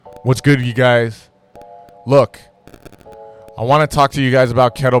What's good, you guys? Look, I want to talk to you guys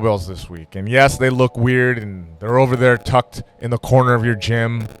about kettlebells this week. And yes, they look weird and they're over there tucked in the corner of your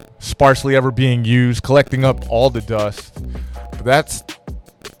gym, sparsely ever being used, collecting up all the dust. But that's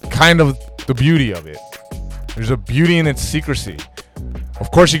kind of the beauty of it. There's a beauty in its secrecy.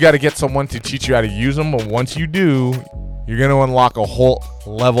 Of course, you got to get someone to teach you how to use them, but once you do, you're going to unlock a whole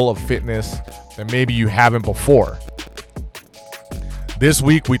level of fitness that maybe you haven't before. This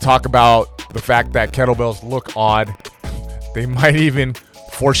week, we talk about the fact that kettlebells look odd. They might even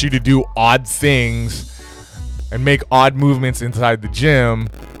force you to do odd things and make odd movements inside the gym,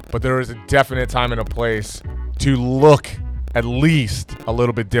 but there is a definite time and a place to look at least a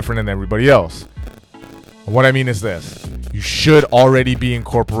little bit different than everybody else. And what I mean is this: you should already be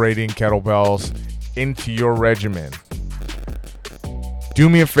incorporating kettlebells into your regimen. Do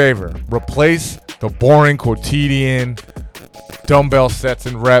me a favor, replace the boring quotidian dumbbell sets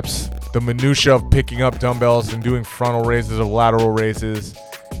and reps, the minutia of picking up dumbbells and doing frontal raises or lateral raises,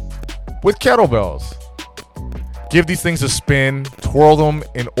 with kettlebells. Give these things a spin, twirl them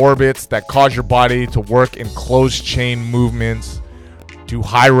in orbits that cause your body to work in closed chain movements, do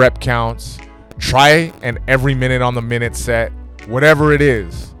high rep counts, try an every minute on the minute set, whatever it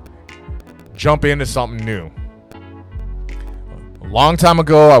is. Jump into something new. A long time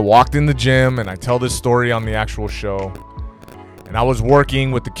ago, I walked in the gym, and I tell this story on the actual show. And I was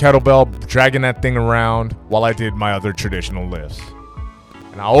working with the kettlebell, dragging that thing around while I did my other traditional lifts.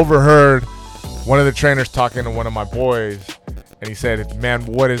 And I overheard one of the trainers talking to one of my boys, and he said, "Man,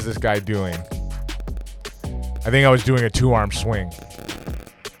 what is this guy doing?" I think I was doing a 2-arm swing.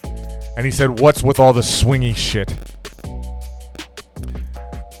 And he said, "What's with all the swingy shit?"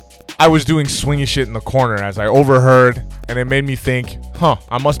 I was doing swingy shit in the corner as I overheard, and it made me think,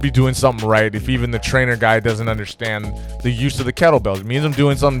 I must be doing something right if even the trainer guy doesn't understand the use of the kettlebells. It means I'm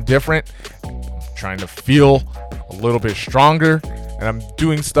doing something different, I'm trying to feel a little bit stronger, and I'm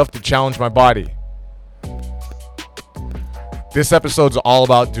doing stuff to challenge my body. This episode's all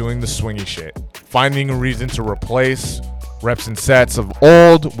about doing the swingy shit, finding a reason to replace reps and sets of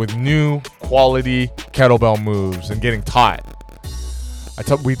old with new quality kettlebell moves and getting taught.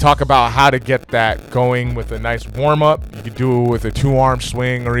 We talk about how to get that going with a nice warm-up. You could do it with a 2-arm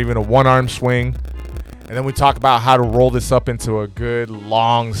swing or even a 1-arm swing. And then we talk about how to roll this up into a good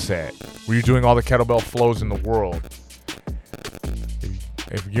long set where you're doing all the kettlebell flows in the world.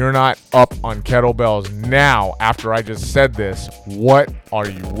 If you're not up on kettlebells now, after I just said this, what are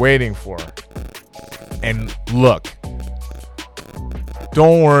you waiting for? And look,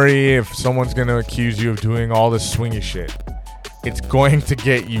 don't worry if someone's going to accuse you of doing all this swingy shit. It's going to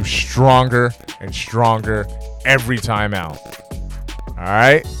get you stronger and stronger every time out. All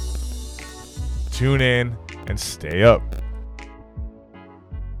right? Tune in and stay up.